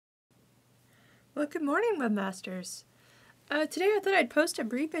Well, good morning, webmasters. Today I thought I'd post a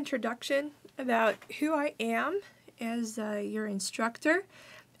brief introduction about who I am as your instructor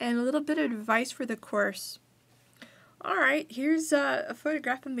and a little bit of advice for the course. Alright, here's a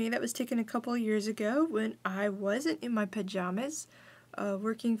photograph of me that was taken a couple years ago when I wasn't in my pajamas.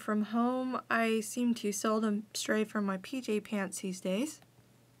 Working from home, I seem to seldom stray from my PJ pants these days.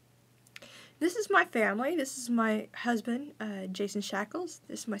 This is my family. This is my husband, Jason Shackles.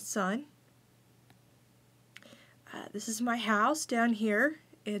 This is my son. This is my house down here.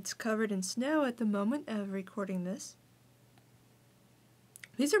 It's covered in snow at the moment of recording this.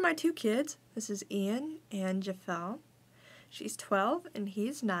 These are my two kids. This is Ian and Jafel. She's 12 and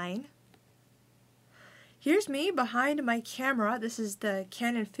he's 9. Here's me behind my camera. This is the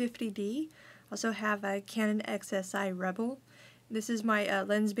Canon 50D. Also have a Canon XSI Rebel. This is my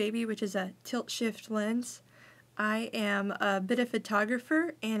lens baby, which is a tilt-shift lens. I am a bit of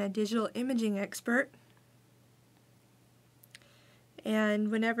photographer and a digital imaging expert. And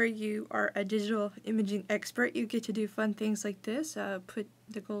whenever you are a digital imaging expert, you get to do fun things like this. Put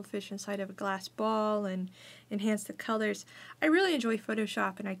the goldfish inside of a glass ball and enhance the colors. I really enjoy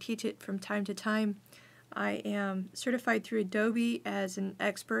Photoshop and I teach it from time to time. I am certified through Adobe as an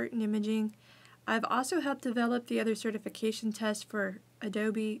expert in imaging. I've also helped develop the other certification tests for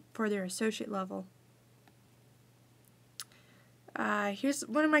Adobe for their associate level. Here's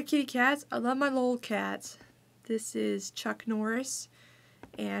one of my kitty cats. I love my little cats. This is Chuck Norris,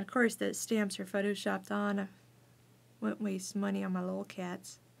 and of course the stamps are photoshopped on. I won't waste money on my little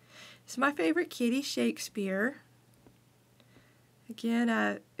cats. This is my favorite kitty, Shakespeare.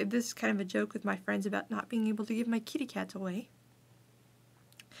 Again, this is kind of a joke with my friends about not being able to give my kitty cats away.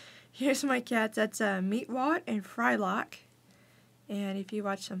 Here's my cats. That's Meatwad and Frylock. And if you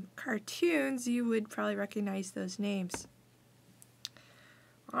watch some cartoons, you would probably recognize those names.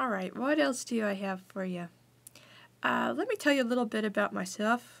 Alright, what else do I have for you? Let me tell you a little bit about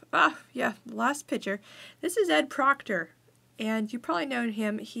myself. The last picture. This is Ed Proctor, and you probably know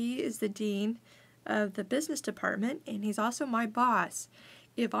him. He is the dean of the business department, and he's also my boss.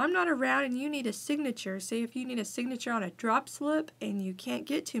 If I'm not around and you need a signature, say if you need a signature on a drop slip and you can't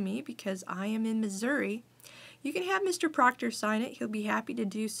get to me because I am in Missouri, you can have Mr. Proctor sign it. He'll be happy to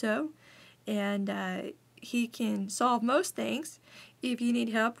do so, and he can solve most things. If you need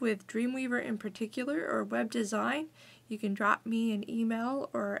help with Dreamweaver in particular or web design, you can drop me an email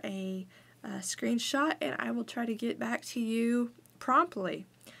or a screenshot and I will try to get back to you promptly.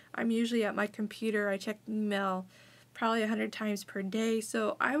 I'm usually at my computer. I check email probably 100 times per day,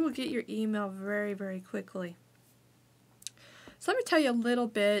 so I will get your email very, very quickly. So let me tell you a little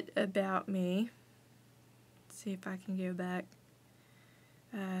bit about me. Let's see if I can go back.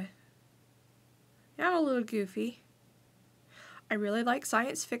 I'm a little goofy. I really like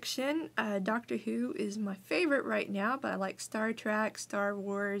science fiction. Doctor Who is my favorite right now, but I like Star Trek, Star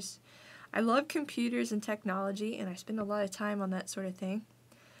Wars. I love computers and technology, and I spend a lot of time on that sort of thing.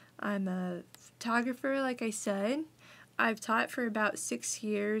 I'm a photographer, like I said. I've taught for about 6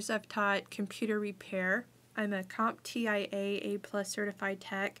 years. I've taught computer repair. I'm a CompTIA A+ certified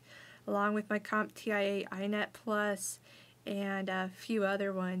tech, along with my CompTIA iNet Plus and a few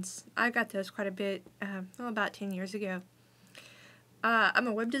other ones. I got those quite a bit, about 10 years ago. I'm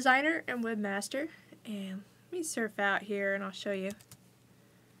a web designer and webmaster, and let me surf out here and I'll show you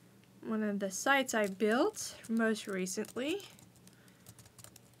one of the sites I built most recently.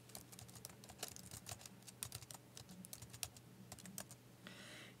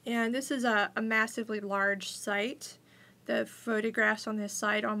 And this is a massively large site. The photographs on this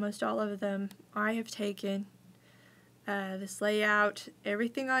site, almost all of them I have taken. This layout,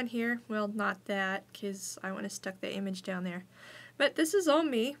 everything on here, well, not that, because I want to stuck the image down there. But this is all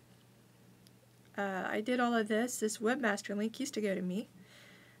me. I did all of this. This webmaster link used to go to me.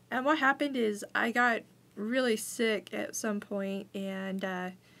 And what happened is I got really sick at some point, and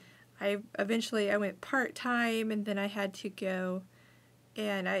I went part-time, and then I had to go,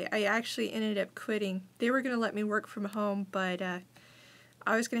 and I actually ended up quitting. They were going to let me work from home, but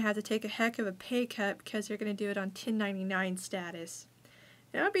I was going to have to take a heck of a pay cut because they're going to do it on 1099 status.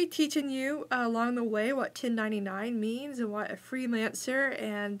 And I'll be teaching you along the way what 1099 means and what a freelancer,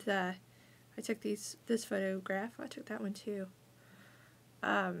 and I took this photograph. I took that one too.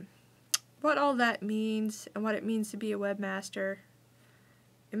 What all that means and what it means to be a webmaster.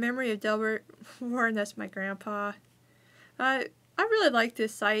 In memory of Delbert Warren, that's my grandpa. I really like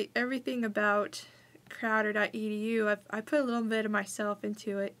this site. Everything about Crowder.edu, I put a little bit of myself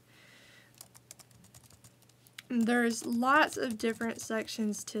into it. There's lots of different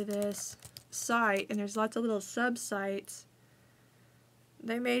sections to this site, and there's lots of little sub-sites.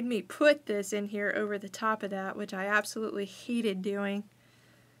 they made me put this in here over the top of that, which I absolutely hated doing.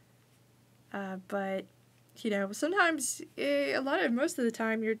 But, you know, sometimes, most of the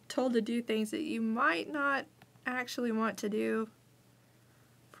time, you're told to do things that you might not actually want to do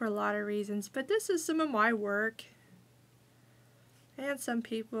for a lot of reasons. But this is some of my work. And some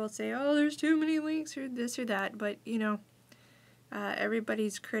people will say, oh, there's too many links or this or that. But, you know,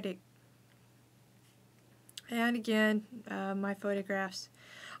 everybody's critic. And again, my photographs.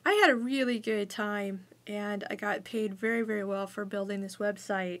 I had a really good time, and I got paid very, very well for building this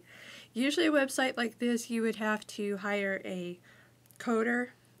website. Usually a website like this, you would have to hire a coder,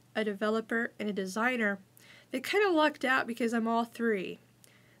 a developer, and a designer. They kind of lucked out because I'm all three.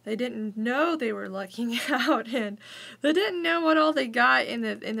 They didn't know they were lucking out, and they didn't know what all they got in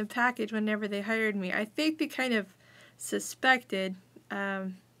the package whenever they hired me. I think they kind of suspected,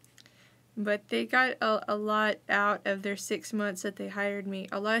 but they got a lot out of their 6 months that they hired me.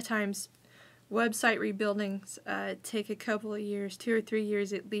 A lot of times, website rebuildings take a couple of years, 2 or 3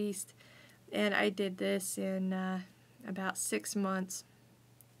 years at least, and I did this in about 6 months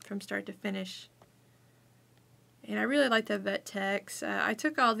from start to finish. And I really like the vet techs. I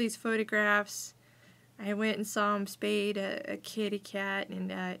took all these photographs. I went and saw them spayed a kitty cat,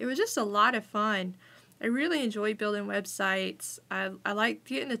 and it was just a lot of fun. I really enjoy building websites. I like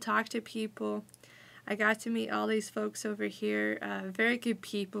getting to talk to people. I got to meet all these folks over here. Very good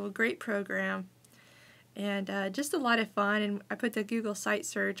people, great program, and just a lot of fun. And I put the Google site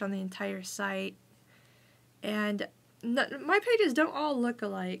search on the entire site. And my pages don't all look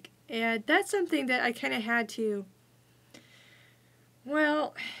alike. And that's something that I kind of had to,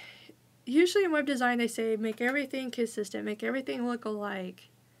 well, usually in web design they say make everything consistent, make everything look alike.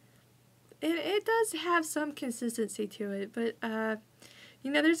 And it does have some consistency to it, but,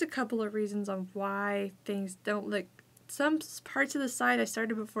 you know, there's a couple of reasons on why things don't look. Some parts of the site I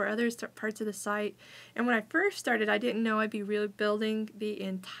started before other parts of the site, and when I first started I didn't know I'd be really building the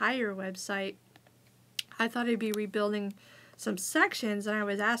entire website. I thought I'd be rebuilding some sections, and I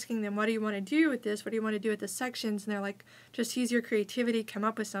was asking them, what do you want to do with this? What do you want to do with the sections? And they're like, just use your creativity, come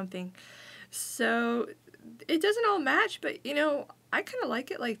up with something. So it doesn't all match, but, you know, I kind of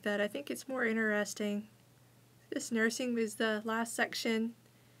like it like that. I think it's more interesting. This nursing was the last section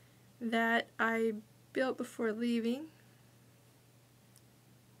that I built before leaving.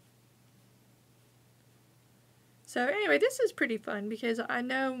 So anyway, this is pretty fun because I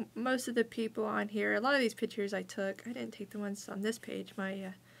know most of the people on here, a lot of these pictures I took, I didn't take the ones on this page,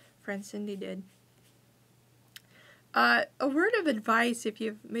 my friend Cindy did. A word of advice if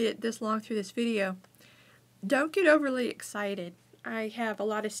you've made it this long through this video, don't get overly excited. I have a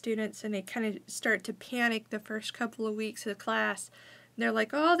lot of students and they kind of start to panic the first couple of weeks of class. And they're like,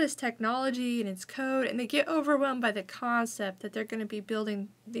 oh, this technology and its code, and they get overwhelmed by the concept that they're going to be building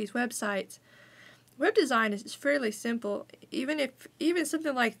these websites. Web design is fairly simple. Even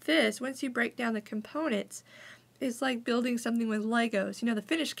something like this, once you break down the components, it's like building something with Legos. You know, the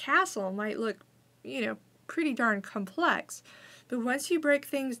finished castle might look, you know, pretty darn complex. But once you break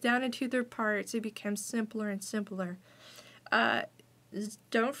things down into their parts, it becomes simpler and simpler.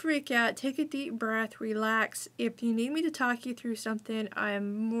 Don't freak out. Take a deep breath. Relax. If you need me to talk you through something, I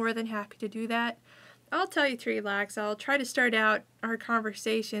am more than happy to do that. I'll tell you to relax. I'll try to start out our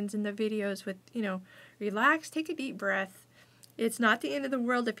conversations in the videos with, you know, relax, take a deep breath. It's not the end of the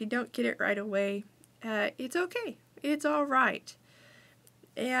world if you don't get it right away. It's okay. It's all right.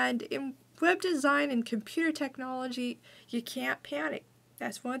 And in web design and computer technology, you can't panic.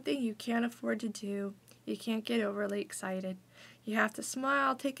 That's one thing you can't afford to do. You can't get overly excited. You have to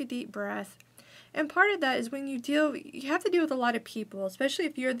smile, take a deep breath. And part of that is when you have to deal with a lot of people, especially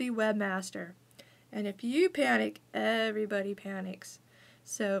if you're the webmaster. And if you panic, everybody panics.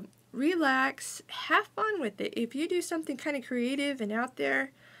 So relax, have fun with it. If you do something kind of creative and out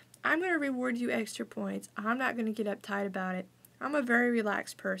there, I'm going to reward you extra points. I'm not going to get uptight about it. I'm a very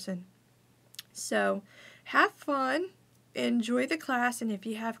relaxed person. So have fun, enjoy the class, and if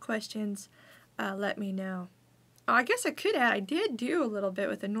you have questions, let me know. Oh, I guess I could add, I did do a little bit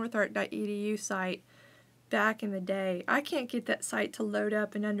with the northark.edu site back in the day. I can't get that site to load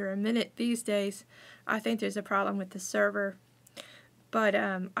up in under a minute these days. I think there's a problem with the server. But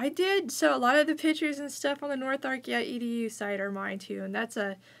I did, so a lot of the pictures and stuff on the northark.edu site are mine too, and that's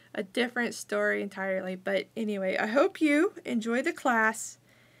a different story entirely. But anyway, I hope you enjoy the class,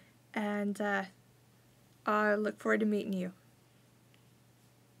 and I look forward to meeting you.